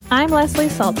I'm Leslie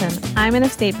Sultan. I'm an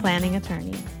estate planning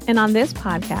attorney. And on this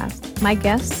podcast, my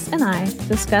guests and I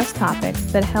discuss topics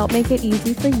that help make it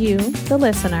easy for you, the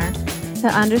listener, to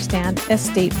understand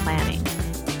estate planning.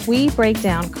 We break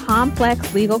down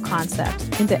complex legal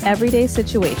concepts into everyday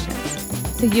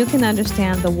situations so you can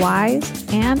understand the whys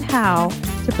and how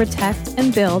to protect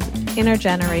and build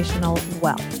intergenerational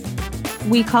wealth.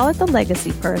 We call it the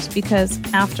legacy purse because,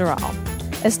 after all,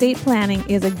 estate planning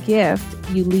is a gift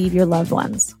you leave your loved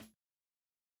ones.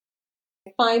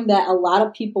 I find that a lot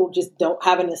of people just don't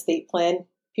have an estate plan,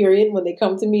 period, when they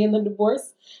come to me in the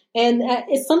divorce. And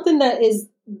it's something that is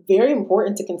very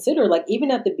important to consider, like even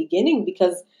at the beginning,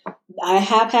 because I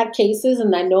have had cases,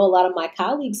 and I know a lot of my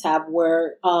colleagues have,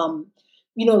 where, one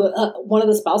of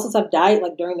the spouses have died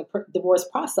like during the divorce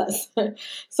process.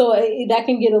 So that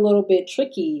can get a little bit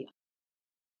tricky.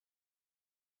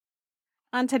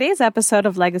 On today's episode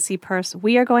of Legacy Purse,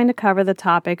 we are going to cover the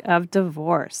topic of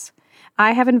divorce.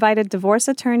 I have invited divorce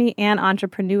attorney and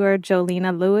entrepreneur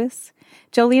Jolena Lewis.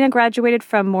 Jolena graduated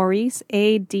from Maurice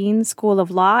A. Dean School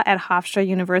of Law at Hofstra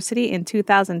University in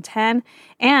 2010,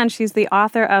 and she's the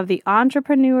author of The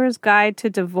Entrepreneur's Guide to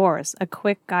Divorce, a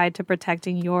quick guide to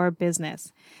protecting your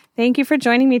business. Thank you for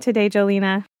joining me today,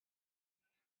 Jolena.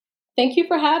 Thank you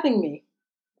for having me.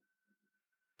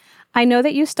 I know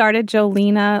that you started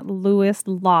Jolena Lewis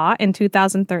Law in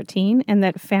 2013 and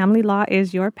that family law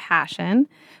is your passion.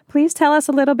 Please tell us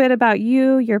a little bit about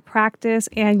you, your practice,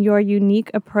 and your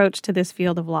unique approach to this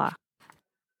field of law.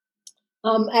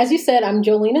 As you said, I'm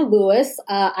Jolena Lewis.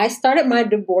 I started my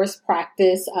divorce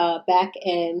practice back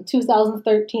in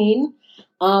 2013.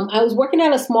 I was working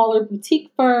at a smaller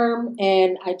boutique firm,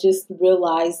 and I just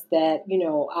realized that,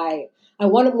 I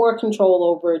wanted more control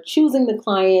over choosing the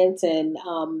clients and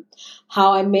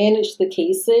how I managed the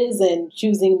cases and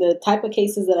choosing the type of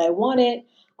cases that I wanted.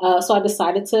 So I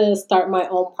decided to start my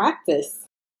own practice.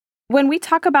 When we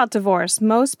talk about divorce,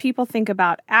 most people think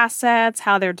about assets,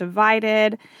 how they're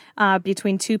divided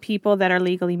between two people that are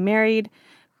legally married.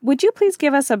 Would you please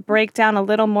give us a breakdown a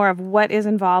little more of what is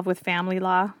involved with family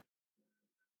law?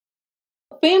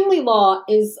 Family law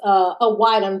is a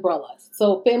wide umbrella.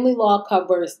 So family law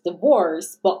covers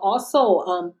divorce, but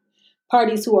also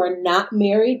parties who are not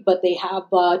married, but they have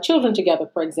children together,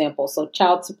 for example. So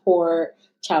child support,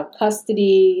 child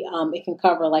custody. It can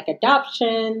cover like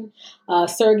adoption,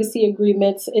 surrogacy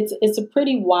agreements. It's a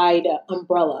pretty wide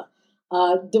umbrella.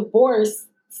 Divorce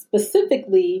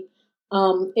specifically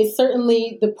is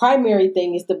certainly the primary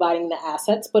thing is dividing the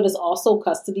assets, but it's also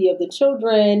custody of the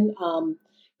children.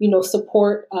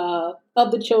 Support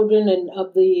of the children and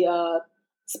of the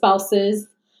spouses,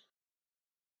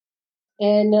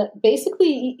 and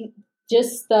basically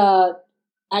just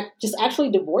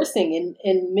actually divorcing.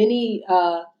 In many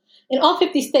in all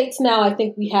 50 states now, I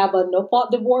think we have a no fault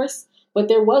divorce, but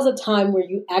there was a time where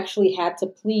you actually had to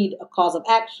plead a cause of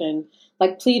action,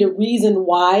 like plead a reason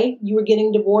why you were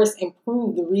getting divorced and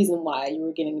prove the reason why you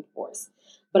were getting divorced.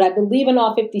 But I believe in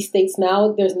all 50 states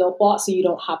now, there's no fault, so you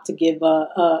don't have to give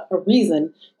a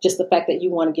reason. Just the fact that you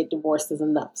want to get divorced is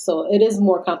enough. So it is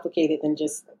more complicated than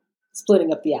just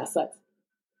splitting up the assets.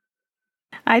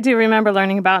 I do remember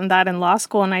learning about that in law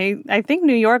school, and I think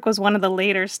New York was one of the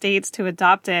later states to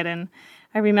adopt it, and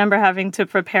I remember having to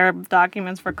prepare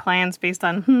documents for clients based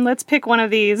on, let's pick one of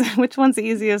these, which one's the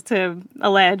easiest to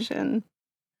allege. And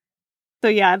so,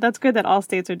 yeah, that's good that all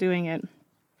states are doing it.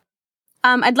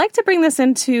 I'd like to bring this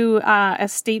into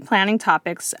estate planning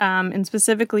topics, and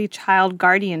specifically child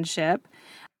guardianship.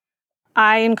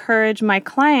 I encourage my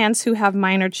clients who have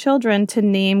minor children to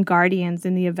name guardians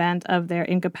in the event of their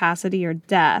incapacity or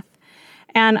death.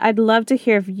 And I'd love to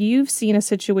hear if you've seen a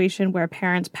situation where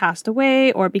parents passed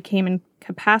away or became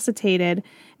incapacitated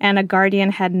and a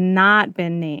guardian had not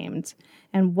been named,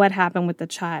 and what happened with the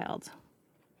child.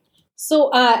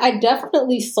 So I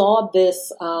definitely saw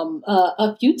this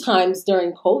a few times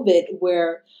during COVID,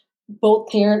 where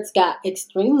both parents got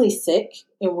extremely sick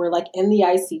and were like in the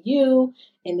ICU,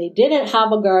 and they didn't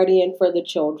have a guardian for the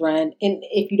children. And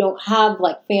if you don't have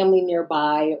like family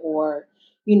nearby, or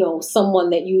someone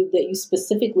that you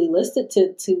specifically listed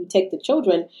to take the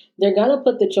children, they're gonna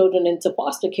put the children into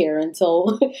foster care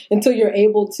until until you're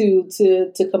able to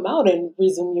come out and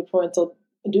resume your parental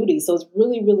duties. So it's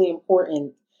really, really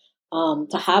important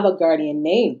to have a guardian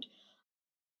named,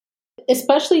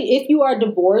 especially if you are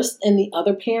divorced and the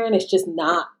other parent is just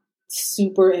not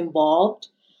super involved.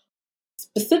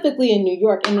 Specifically in New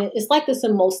York, and it's like this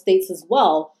in most states as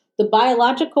well, the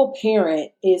biological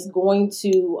parent is going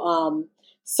to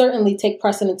certainly take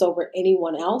precedence over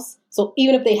anyone else. So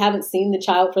even if they haven't seen the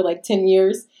child for like 10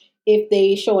 years, if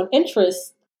they show an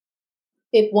interest,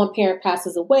 if one parent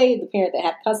passes away, the parent that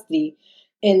had custody,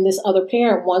 and this other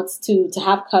parent wants to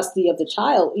have custody of the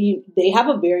child, they have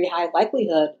a very high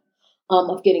likelihood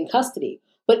of getting custody.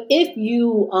 But if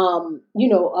you,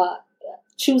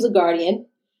 choose a guardian,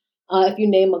 if you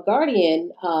name a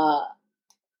guardian,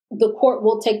 the court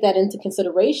will take that into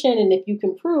consideration. And if you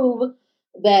can prove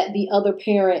that the other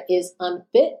parent is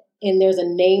unfit and there's a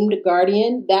named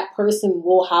guardian, that person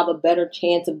will have a better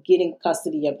chance of getting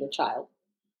custody of your child.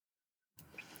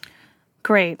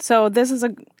 Great. So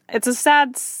it's a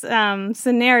sad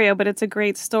scenario, but it's a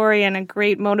great story and a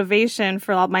great motivation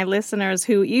for all my listeners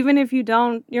who, even if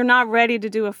you're not ready to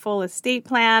do a full estate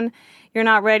plan, you're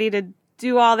not ready to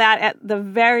do all that, at the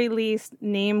very least,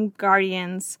 name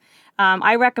guardians.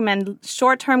 I recommend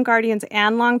short-term guardians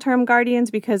and long-term guardians,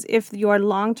 because if your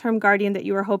long-term guardian that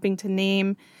you are hoping to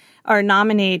name or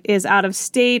nominate is out of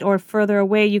state or further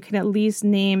away, you can at least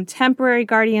name temporary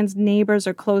guardians, neighbors,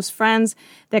 or close friends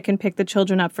that can pick the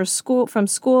children up from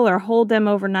school or hold them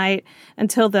overnight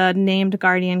until the named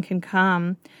guardian can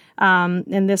come.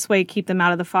 And this way, keep them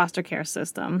out of the foster care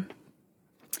system.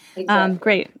 Exactly.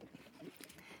 Great.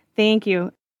 Thank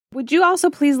you. Would you also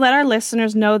please let our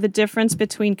listeners know the difference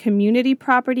between community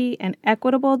property and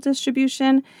equitable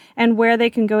distribution, and where they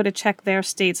can go to check their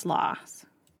state's laws?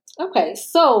 Okay,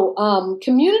 so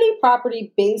community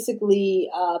property, basically,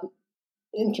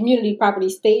 in community property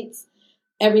states,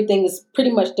 everything is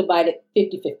pretty much divided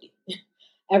 50-50.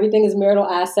 Everything is marital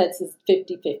assets is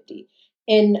 50-50.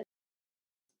 In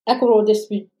equitable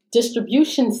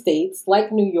distribution states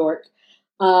like New York,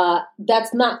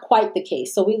 that's not quite the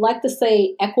case. So we like to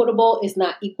say equitable is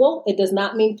not equal. It does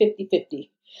not mean 50-50.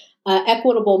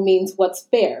 Equitable means what's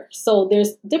fair. So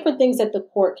there's different things that the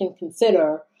court can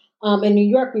consider. In New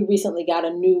York, we recently got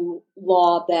a new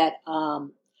law that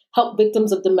helped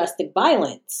victims of domestic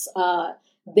violence.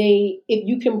 If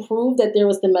you can prove that there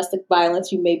was domestic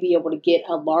violence, you may be able to get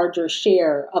a larger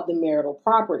share of the marital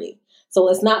property. So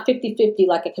it's not 50-50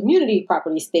 like a community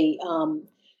property state.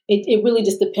 It really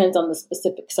just depends on the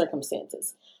specific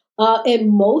circumstances. In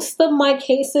most of my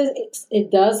cases, it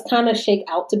does kind of shake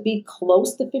out to be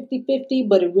close to 50-50,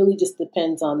 but it really just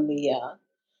depends on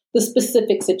the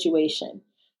specific situation.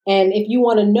 And if you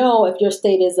want to know if your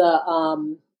state is a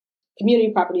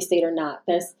community property state or not,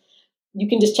 you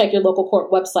can just check your local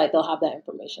court website. They'll have that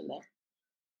information there.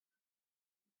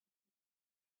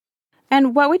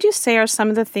 And what would you say are some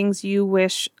of the things you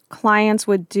wish clients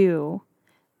would do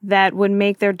that would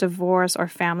make their divorce or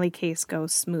family case go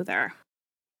smoother?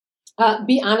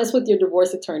 Be honest with your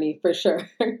divorce attorney, for sure.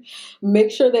 Make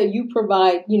sure that you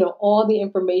provide, all the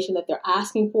information that they're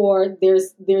asking for.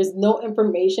 There's no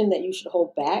information that you should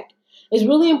hold back. It's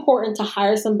really important to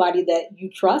hire somebody that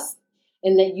you trust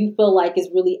and that you feel like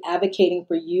is really advocating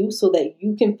for you, so that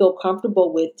you can feel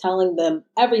comfortable with telling them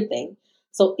everything.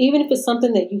 So even if it's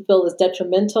something that you feel is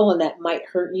detrimental and that might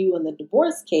hurt you in the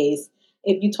divorce case,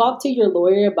 if you talk to your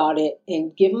lawyer about it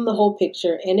and give them the whole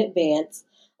picture in advance,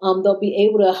 they'll be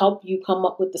able to help you come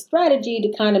up with the strategy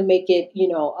to kind of make it,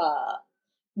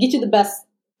 get you the best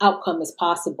outcome as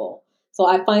possible. So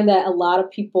I find that a lot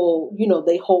of people,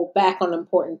 they hold back on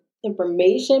important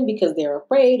information because they're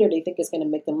afraid or they think it's going to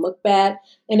make them look bad,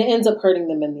 and it ends up hurting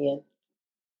them in the end.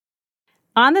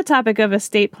 On the topic of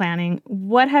estate planning,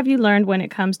 what have you learned when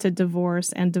it comes to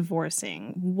divorce and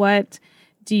divorcing? What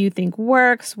do you think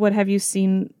works? What have you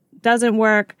seen doesn't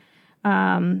work?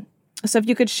 So if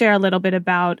you could share a little bit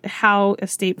about how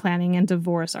estate planning and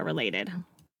divorce are related.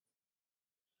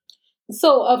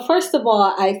 So first of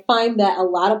all, I find that a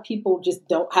lot of people just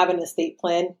don't have an estate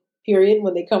plan, period,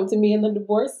 when they come to me in the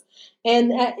divorce.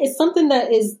 And it's something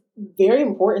that is very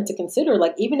important to consider,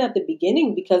 like even at the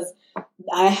beginning, because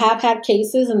I have had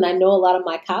cases, and I know a lot of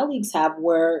my colleagues have,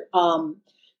 where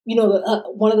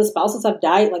one of the spouses have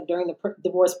died like during the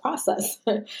divorce process.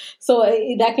 So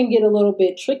that can get a little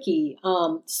bit tricky.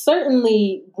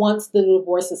 Certainly, once the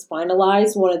divorce is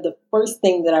finalized, one of the first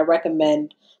things that I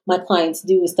recommend my clients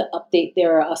do is to update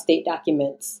their estate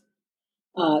documents,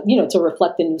 to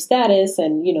reflect the new status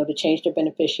and, to change their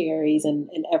beneficiaries and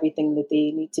everything that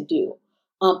they need to do.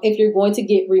 If you're going to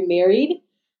get remarried,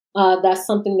 that's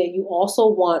something that you also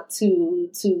want to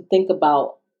think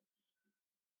about,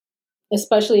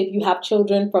 especially if you have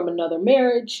children from another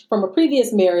marriage, from a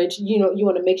previous marriage. You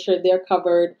want to make sure they're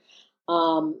covered,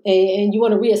 and you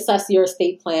want to reassess your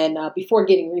estate plan before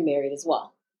getting remarried as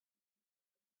well.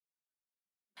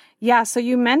 Yeah, so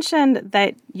you mentioned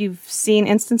that you've seen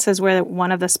instances where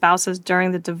one of the spouses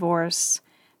during the divorce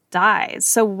dies.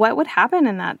 So what would happen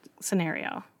in that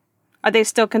scenario? Are they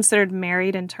still considered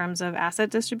married in terms of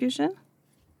asset distribution?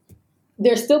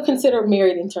 they're still considered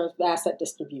married in terms of asset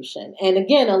distribution. And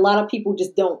again, a lot of people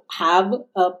just don't have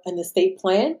an estate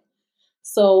plan.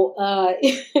 So,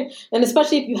 and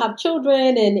especially if you have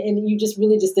children and you just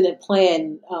really just didn't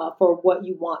plan for what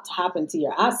you want to happen to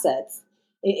your assets,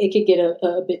 it could get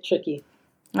a bit tricky.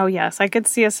 Oh, yes. I could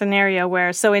see a scenario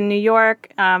where, so in New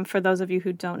York, for those of you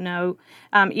who don't know,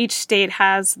 each state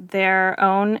has their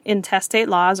own intestate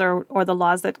laws or the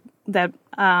laws that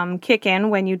kick in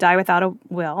when you die without a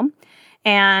will.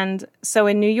 And so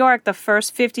in New York, the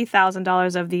first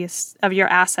 $50,000 of your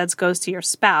assets goes to your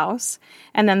spouse,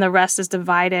 and then the rest is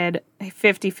divided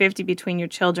 50-50 between your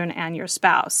children and your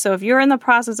spouse. So if you're in the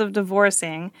process of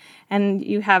divorcing and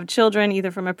you have children either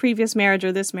from a previous marriage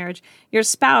or this marriage, your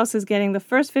spouse is getting the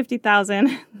first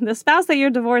 $50,000, the spouse that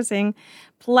you're divorcing,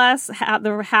 plus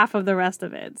half of the rest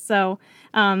of it. So,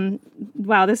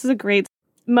 wow, this is a great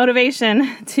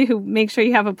motivation to make sure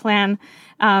you have a plan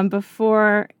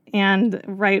before and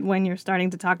right when you're starting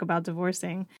to talk about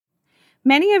divorcing.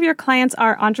 Many of your clients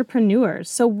are entrepreneurs.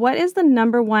 So what is the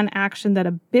number one action that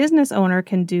a business owner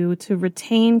can do to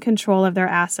retain control of their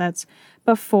assets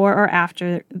before or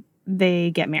after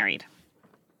they get married?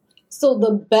 So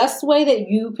the best way that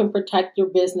you can protect your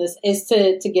business is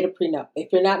to get a prenup.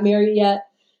 If you're not married yet,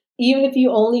 even if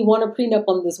you only want a prenup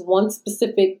on this one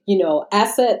specific,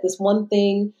 asset, this one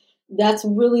thing, that's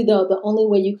really the only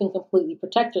way you can completely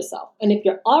protect yourself. And if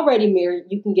you're already married,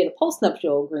 you can get a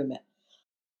postnuptial agreement.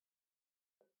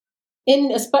 In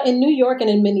New York and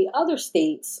in many other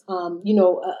states,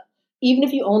 even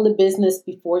if you own the business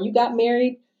before you got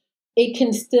married,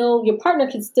 your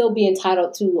partner can still be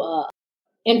entitled to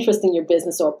interest in your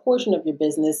business or a portion of your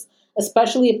business,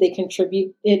 especially if they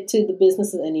contribute it to the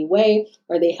business in any way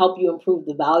or they help you improve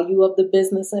the value of the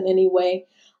business in any way.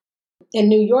 In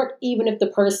New York, even if the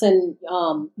person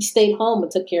stayed home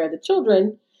and took care of the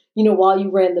children, while you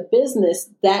ran the business,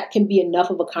 that can be enough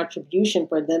of a contribution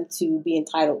for them to be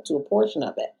entitled to a portion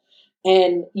of it.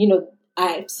 And,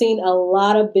 I've seen a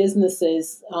lot of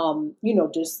businesses,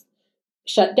 just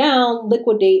shut down,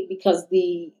 liquidate because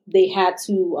they had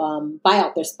to buy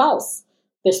out their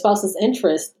spouse's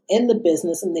interest in the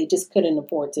business, and they just couldn't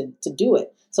afford to do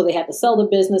it. So they had to sell the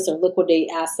business or liquidate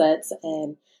assets,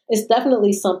 and it's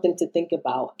definitely something to think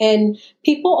about. And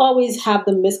people always have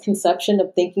the misconception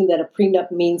of thinking that a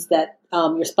prenup means that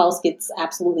your spouse gets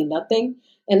absolutely nothing.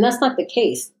 And that's not the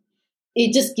case.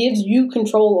 It just gives you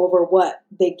control over what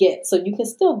they get. So you can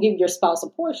still give your spouse a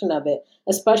portion of it,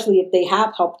 especially if they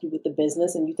have helped you with the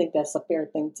business and you think that's a fair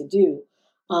thing to do.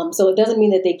 So it doesn't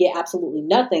mean that they get absolutely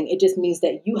nothing. It just means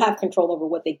that you have control over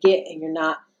what they get and you're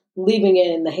not leaving it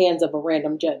in the hands of a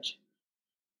random judge.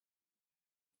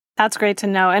 That's great to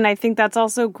know. And I think that's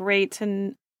also great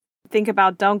to think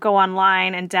about. Don't go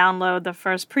online and download the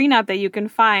first prenup that you can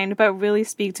find, but really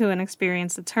speak to an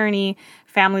experienced attorney,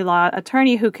 family law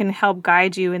attorney who can help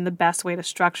guide you in the best way to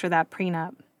structure that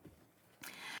prenup.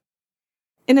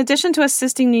 In addition to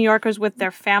assisting New Yorkers with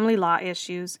their family law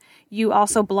issues, you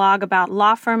also blog about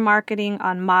law firm marketing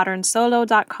on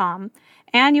modernsolo.com,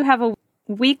 and you have a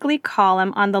weekly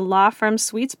column on the Law Firm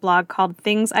Suites blog called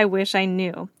Things I Wish I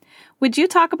Knew. Would you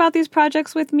talk about these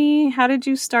projects with me? How did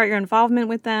you start your involvement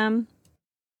with them?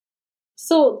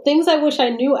 So Things I Wish I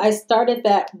Knew, I started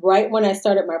that right when I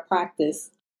started my practice.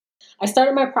 I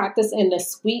started my practice in a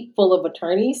suite full of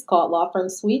attorneys called Law Firm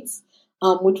Suites,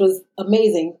 which was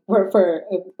amazing for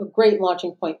a great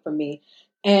launching point for me.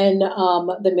 And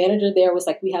the manager there was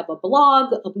like, we have a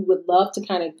blog. We would love to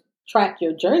kind of track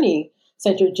your journey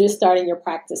since you're just starting your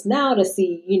practice now to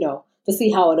see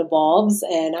how it evolves.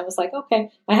 And I was like,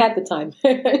 okay, I had the time.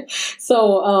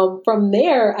 So from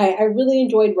there, I really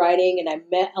enjoyed writing, and I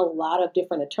met a lot of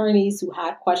different attorneys who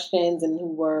had questions and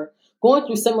who were going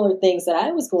through similar things that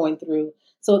I was going through.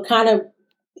 So it kind of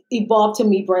evolved to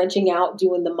me branching out,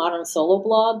 doing the Modern Solo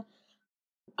blog.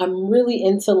 I'm really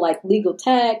into like legal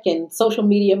tech and social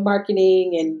media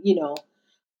marketing and,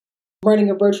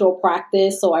 running a virtual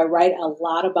practice. So I write a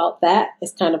lot about that.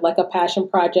 It's kind of like a passion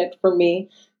project for me.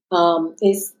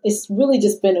 It's really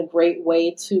just been a great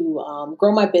way to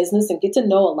grow my business and get to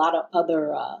know a lot of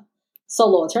other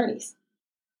solo attorneys.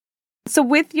 So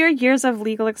with your years of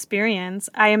legal experience,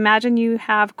 I imagine you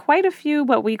have quite a few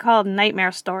what we call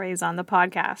nightmare stories on the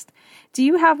podcast. Do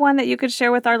you have one that you could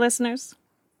share with our listeners?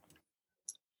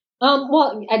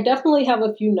 Well, I definitely have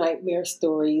a few nightmare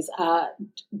stories.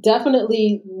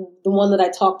 Definitely the one that I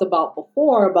talked about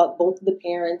before, about both of the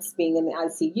parents being in the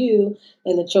ICU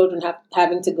and the children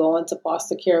having to go into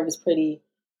foster care, was pretty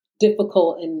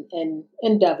difficult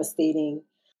and devastating.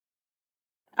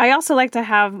 I also like to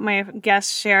have my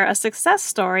guests share a success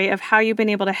story of how you've been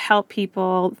able to help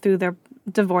people through their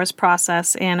divorce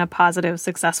process in a positive,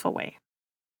 successful way?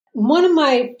 One of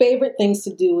my favorite things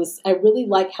to do is I really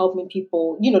like helping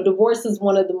people. Divorce is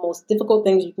one of the most difficult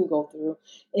things you can go through.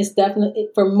 It's definitely,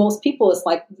 for most people, it's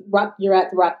like you're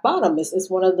at the rock bottom. It's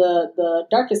one of the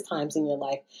darkest times in your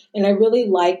life. And I really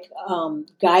like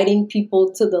guiding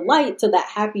people to the light, to that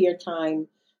happier time,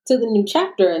 to the new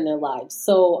chapter in their lives.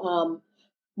 So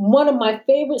one of my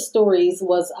favorite stories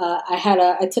was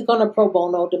I took on a pro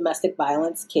bono domestic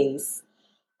violence case.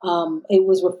 It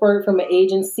was referred from an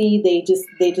agency. They just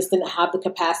didn't have the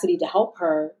capacity to help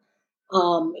her.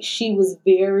 She was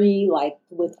very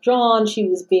withdrawn. She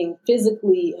was being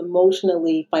physically,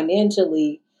 emotionally,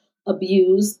 financially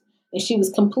abused, and she was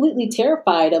completely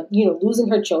terrified of losing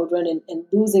her children and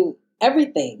losing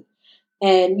everything.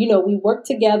 And we worked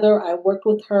together. I worked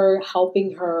with her,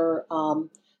 helping her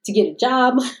to get a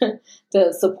job,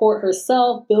 to support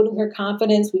herself, building her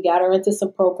confidence. We got her into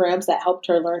some programs that helped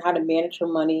her learn how to manage her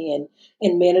money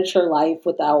and manage her life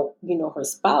without, her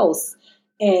spouse.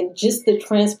 And just the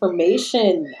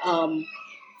transformation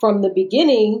from the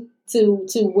beginning to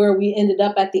where we ended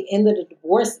up at the end of the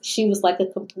divorce, she was like a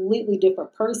completely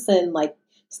different person, like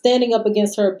standing up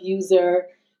against her abuser.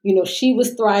 She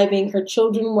was thriving. Her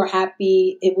children were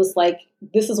happy. It was like,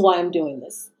 this is why I'm doing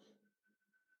this.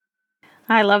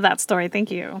 I love that story. Thank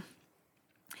you.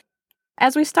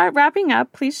 As we start wrapping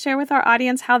up, please share with our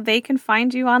audience how they can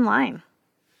find you online.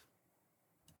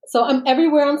 So I'm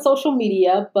everywhere on social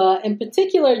media, but in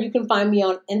particular, you can find me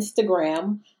on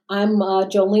Instagram. I'm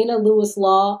Jolena Lewis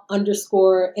Law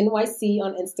 _NYC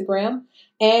on Instagram.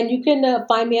 And you can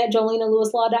find me at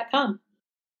JolenaLewisLaw.com.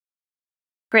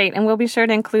 Great. And we'll be sure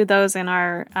to include those in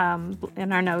our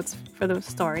notes for the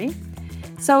story.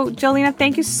 So, Jolena,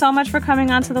 thank you so much for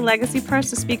coming on to the Legacy Purse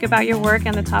to speak about your work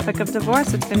and the topic of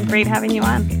divorce. It's been great having you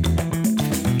on.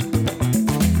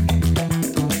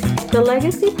 The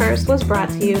Legacy Purse was brought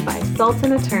to you by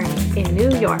Sultan Attorney in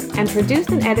New York and produced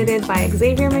and edited by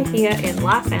Xavier Mejia in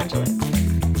Los Angeles.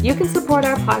 You can support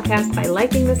our podcast by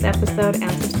liking this episode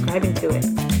and subscribing to it.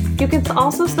 You can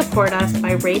also support us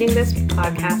by rating this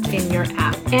podcast in your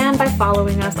app and by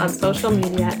following us on social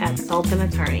media at Sultan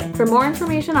Attorney. For more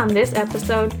information on this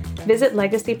episode, visit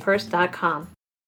legacypurse.com.